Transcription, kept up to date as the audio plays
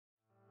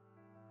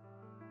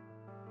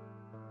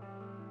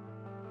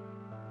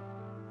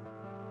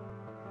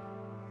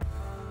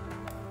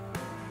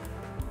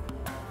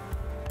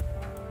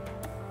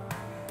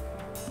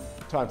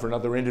Time for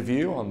another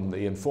interview on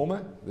The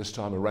Informer, this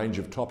time a range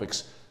of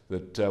topics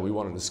that we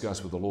want to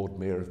discuss with the Lord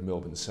Mayor of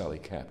Melbourne, Sally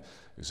Capp,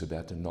 who's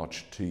about to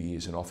notch 2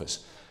 years in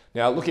office.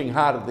 Now, looking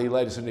hard at the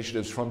latest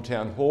initiatives from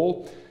Town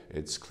Hall,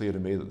 it's clear to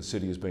me that the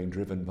city is being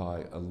driven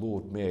by a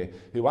Lord Mayor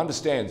who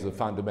understands the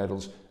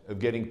fundamentals of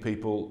getting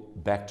people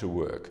back to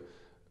work.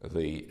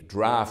 The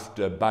draft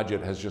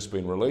budget has just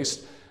been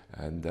released,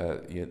 and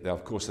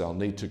of course they'll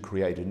need to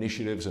create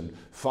initiatives and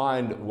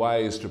find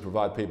ways to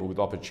provide people with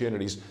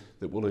opportunities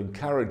that will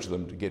encourage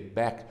them to get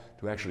back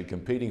to actually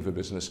competing for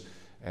business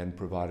and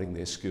providing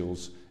their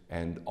skills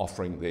and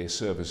offering their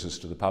services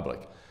to the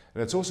public.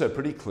 And it's also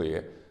pretty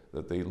clear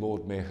that the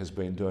Lord Mayor has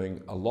been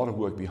doing a lot of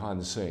work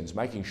behind the scenes,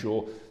 making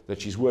sure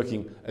that she's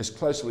working as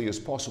closely as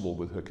possible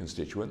with her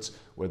constituents,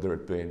 whether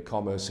it be in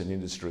commerce, in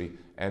industry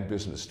and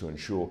business, to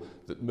ensure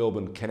that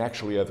Melbourne can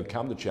actually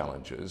overcome the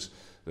challenges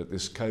that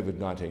this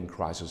COVID-19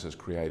 crisis has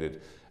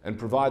created and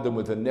provide them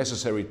with the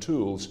necessary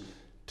tools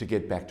to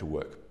get back to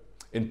work.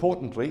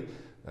 Importantly,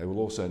 they will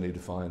also need to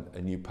find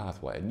a new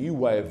pathway, a new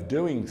way of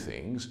doing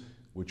things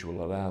which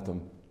will allow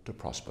them to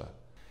prosper.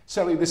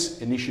 Sally,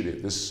 this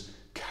initiative, this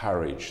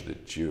courage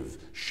that you've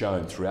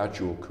shown throughout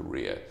your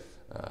career,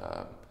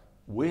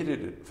 where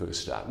did it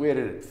first start? Where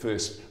did it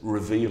first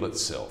reveal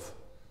itself?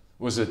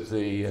 Was it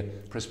the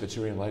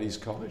Presbyterian Ladies'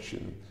 College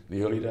in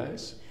the early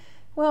days?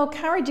 Well,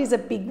 courage is a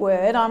big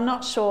word. I'm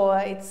not sure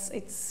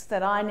it's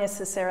that I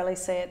necessarily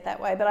see it that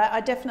way, but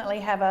I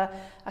definitely have a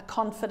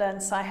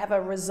confidence, I have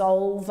a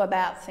resolve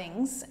about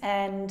things,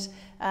 and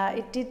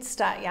it did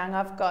start young.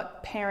 I've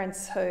got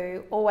parents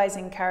who always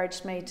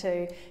encouraged me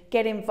to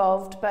get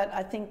involved, but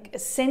I think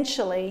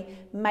essentially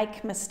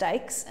make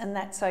mistakes, and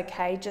that's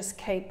okay, just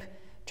keep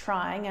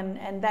trying,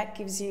 and that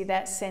gives you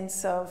that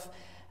sense of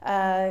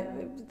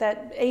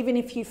that even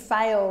if you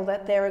fail,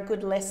 that there are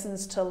good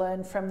lessons to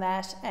learn from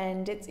that,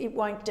 and it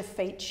won't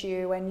defeat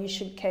you, and you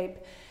should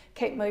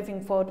keep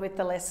moving forward with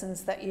the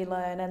lessons that you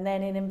learn. And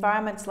then in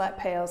environments like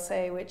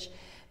PLC, which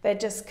they're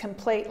just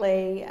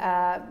completely,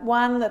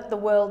 one, that the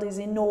world is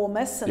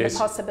enormous and yes, the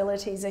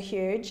possibilities are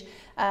huge,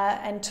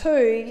 and two,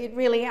 it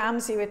really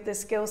arms you with the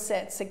skill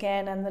sets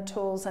again and the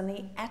tools and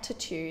the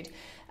attitude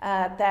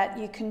that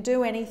you can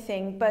do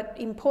anything. But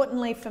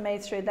importantly for me,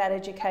 through that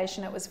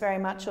education, it was very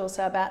much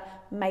also about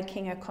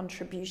making a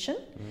contribution.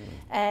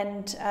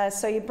 And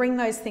so you bring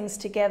those things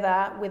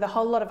together with a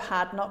whole lot of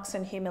hard knocks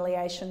and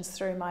humiliations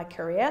through my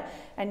career,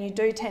 and you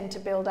do tend to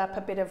build up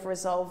a bit of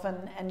resolve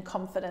and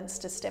confidence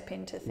to step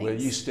into things. Well,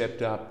 you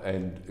stepped up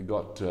and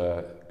got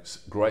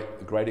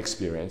great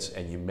experience,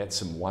 and you met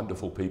some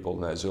wonderful people in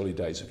those early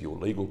days of your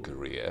legal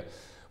career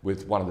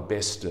with one of the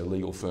best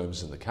legal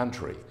firms in the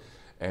country.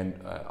 And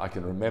I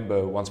can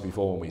remember once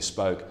before when we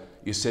spoke,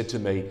 you said to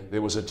me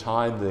there was a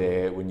time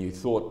there when you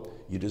thought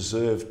you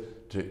deserved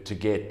to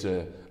get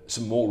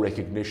some more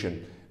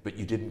recognition, but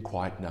you didn't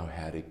quite know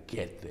how to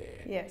get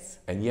there. Yes.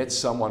 And yet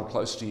someone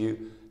close to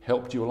you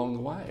helped you along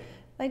the way.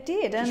 They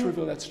did. Just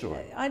reveal that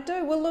story. I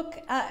do. Well, look,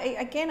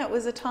 again, it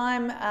was a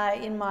time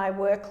in my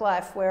work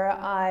life where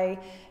I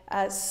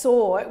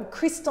saw, it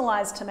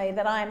crystallised to me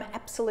that I am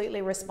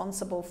absolutely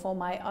responsible for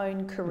my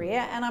own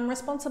career, and I'm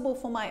responsible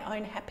for my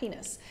own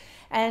happiness.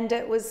 And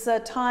it was a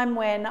time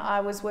when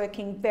I was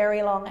working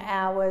very long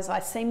hours.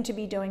 I seemed to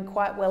be doing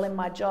quite well in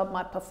my job.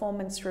 My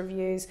performance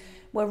reviews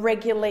were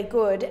regularly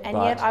good, and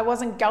yet I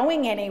wasn't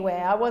going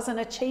anywhere. I wasn't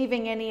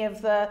achieving any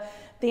of the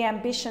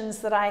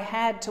ambitions that I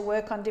had to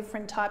work on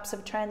different types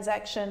of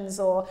transactions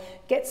or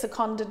get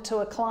seconded to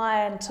a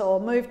client or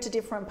move to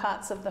different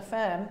parts of the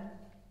firm.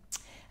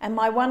 And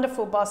my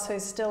wonderful boss,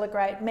 who's still a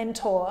great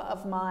mentor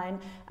of mine,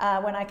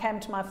 when I came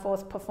to my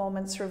 4th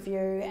performance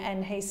review,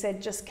 and he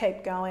said, just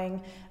keep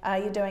going,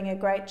 you're doing a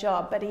great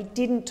job. But he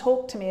didn't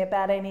talk to me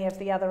about any of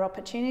the other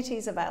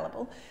opportunities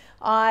available.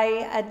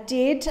 I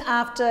did,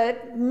 after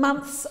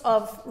months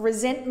of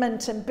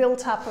resentment and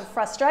built up of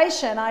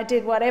frustration, I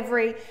did what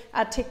every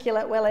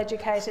articulate,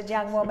 well-educated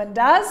young woman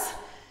does.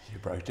 You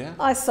broke down?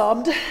 I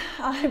sobbed.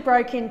 I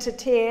broke into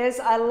tears.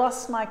 I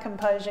lost my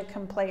composure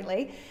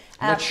completely.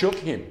 That shook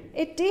him.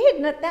 It did,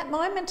 and at that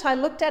moment I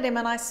looked at him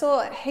and I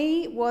saw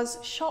he was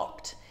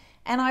shocked.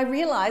 And I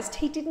realised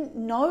he didn't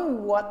know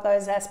what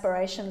those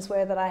aspirations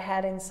were that I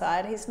had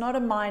inside. He's not a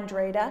mind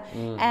reader.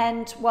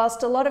 And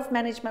whilst a lot of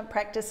management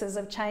practices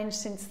have changed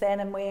since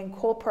then and we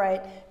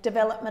incorporate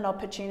development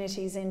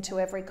opportunities into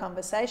every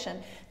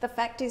conversation, the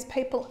fact is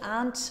people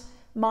aren't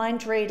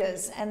mind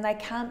readers, and they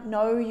can't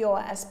know your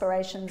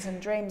aspirations and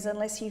dreams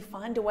unless you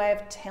find a way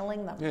of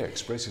telling them. Yeah,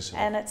 express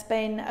yourself. And it's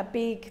been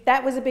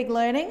that was a big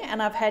learning,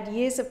 and I've had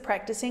years of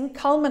practicing,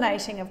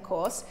 culminating, of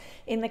course,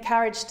 in the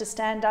courage to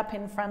stand up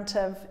in front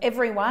of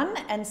everyone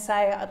and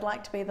say, I'd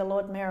like to be the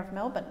Lord Mayor of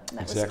Melbourne. And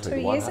that was 2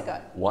 years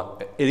ago.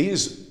 It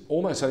is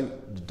almost, I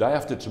think, the day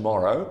after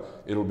tomorrow,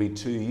 it'll be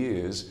 2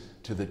 years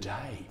to the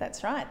day.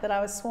 That's right, that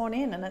I was sworn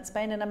in, and it's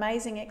been an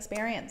amazing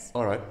experience.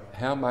 All right,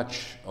 how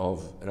much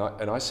of,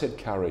 and I said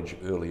courage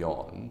early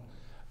on,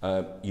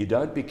 you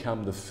don't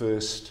become the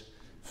first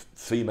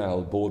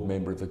female board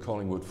member of the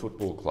Collingwood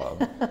Football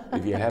Club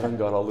if you haven't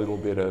got a little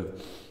bit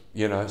of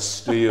you know,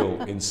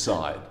 steel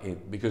inside.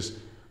 Because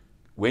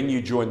when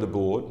you joined the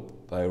board,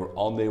 they were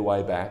on their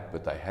way back,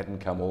 but they hadn't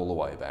come all the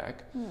way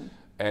back.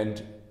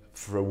 And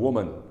for a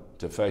woman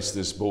to face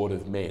this board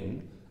of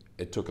men,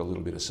 it took a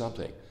little bit of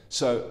something.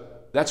 So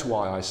that's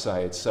why I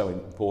say it's so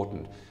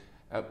important.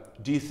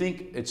 Do you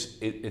think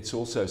it's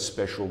also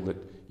special that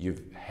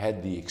you've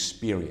had the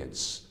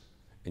experience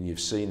and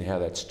you've seen how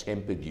that's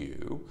tempered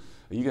you?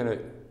 Are you going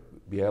to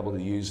be able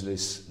to use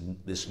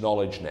this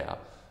knowledge now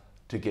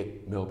to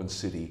get Melbourne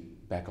City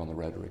back on the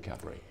road to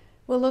recovery?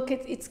 Well, look,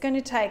 it's going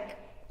to take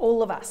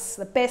all of us,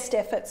 the best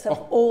efforts of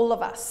all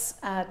of us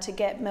to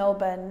get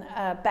Melbourne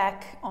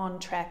back on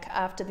track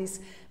after this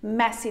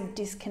massive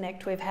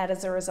disconnect we've had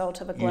as a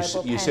result of a global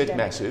pandemic. You said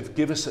massive.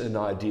 Give us an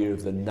idea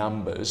of the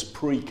numbers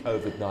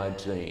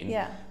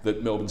pre-COVID-19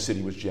 that Melbourne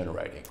City was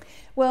generating.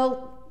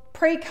 Well,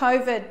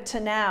 pre-COVID to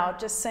now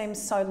just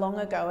seems so long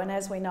ago, and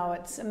as we know,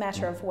 it's a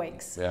matter of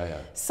weeks.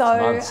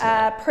 So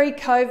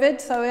pre-COVID,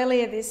 so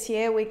earlier this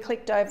year, we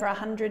clicked over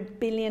 $100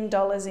 billion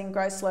in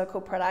gross local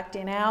product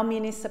in our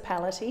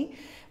municipality.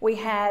 We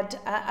had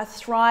a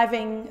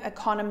thriving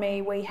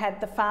economy. We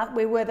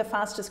were the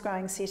fastest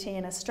growing city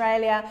in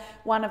Australia,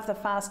 one of the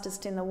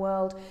fastest in the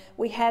world.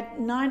 We had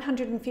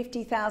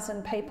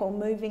 950,000 people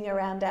moving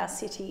around our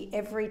city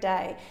every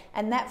day,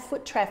 and that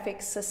foot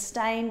traffic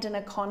sustained an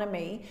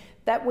economy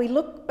that we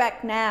look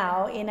back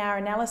now in our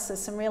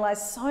analysis and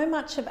realise so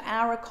much of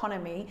our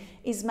economy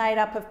is made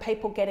up of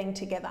people getting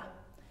together.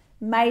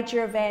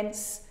 Major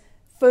events,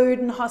 food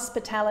and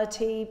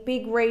hospitality,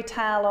 big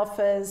retail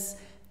offers,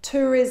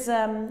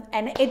 tourism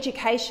and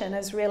education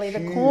is really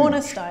the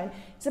cornerstone.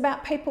 It's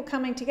about people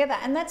coming together,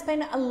 and that's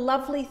been a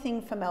lovely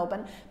thing for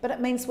Melbourne, but it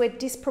means we're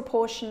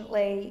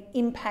disproportionately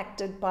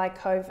impacted by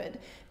COVID,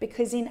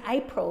 because in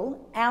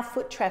April our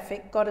foot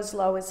traffic got as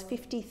low as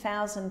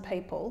 50,000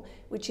 people,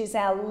 which is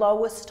our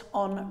lowest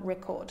on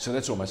record. So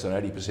that's almost an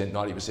 80%,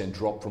 90%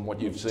 drop from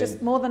what you've seen?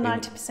 Just more than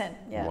 90%,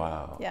 yeah.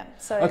 Wow. Yeah,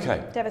 so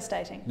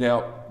devastating.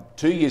 Now,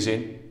 2 years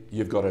in,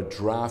 you've got a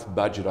draft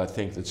budget, I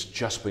think, that's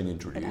just been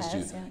introduced.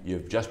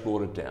 You've just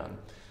brought it down.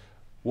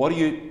 What are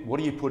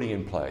you putting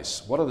in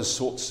place? What are the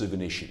sorts of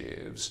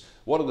initiatives?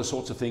 What are the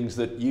sorts of things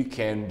that you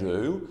can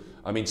do?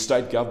 I mean,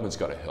 state government's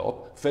got to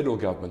help. Federal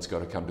government's got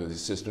to come to the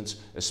assistance,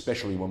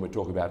 especially when we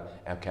talk about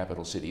our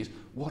capital cities.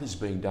 What is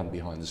being done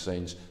behind the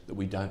scenes that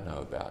we don't know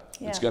about?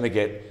 It's going to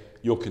get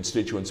your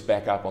constituents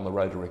back up on the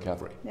road to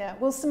recovery. Yeah,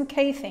 well, some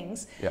key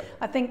things.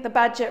 I think the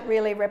budget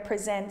really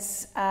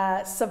represents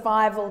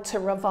survival to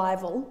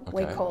revival,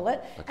 we call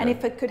it. And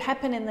if it could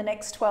happen in the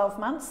next 12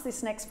 months,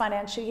 this next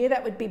financial year,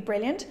 that would be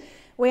brilliant.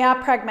 We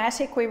are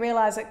pragmatic. We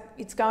realise that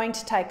it's going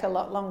to take a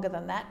lot longer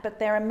than that, but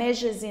there are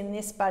measures in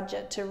this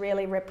budget to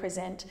really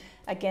represent,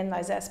 again,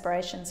 those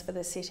aspirations for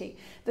the city.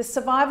 The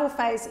survival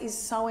phase is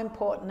so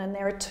important, and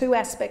there are two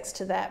aspects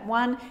to that.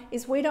 One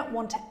is we don't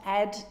want to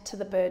add to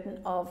the burden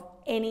of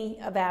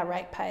any of our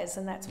ratepayers,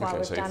 and that's why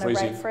we've done a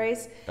rate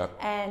freeze.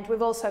 And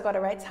we've also got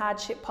a rates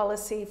hardship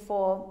policy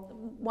for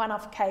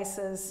one-off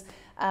cases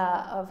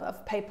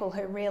of people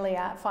who really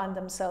find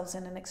themselves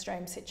in an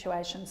extreme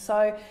situation.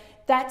 So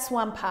that's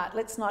one part.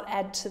 Let's not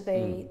add to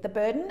the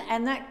burden,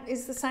 and that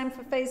is the same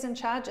for fees and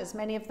charges.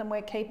 Many of them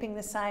we're keeping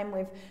the same.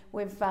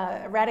 We've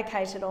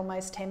eradicated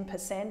almost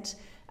 10%.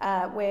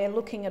 We're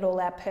looking at all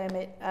our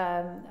permit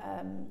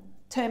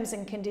terms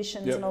and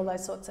conditions and all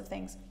those sorts of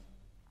things.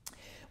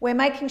 We're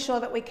making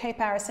sure that we keep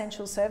our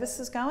essential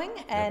services going,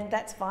 and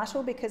that's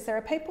vital, because there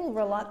are people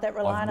that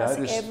rely on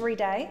us every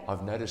day.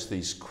 I've noticed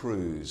these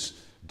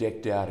crews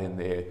decked out in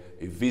their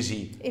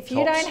Visi If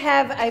you don't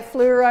have a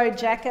fluoro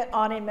jacket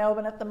on in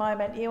Melbourne at the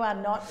moment, you are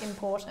not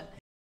important.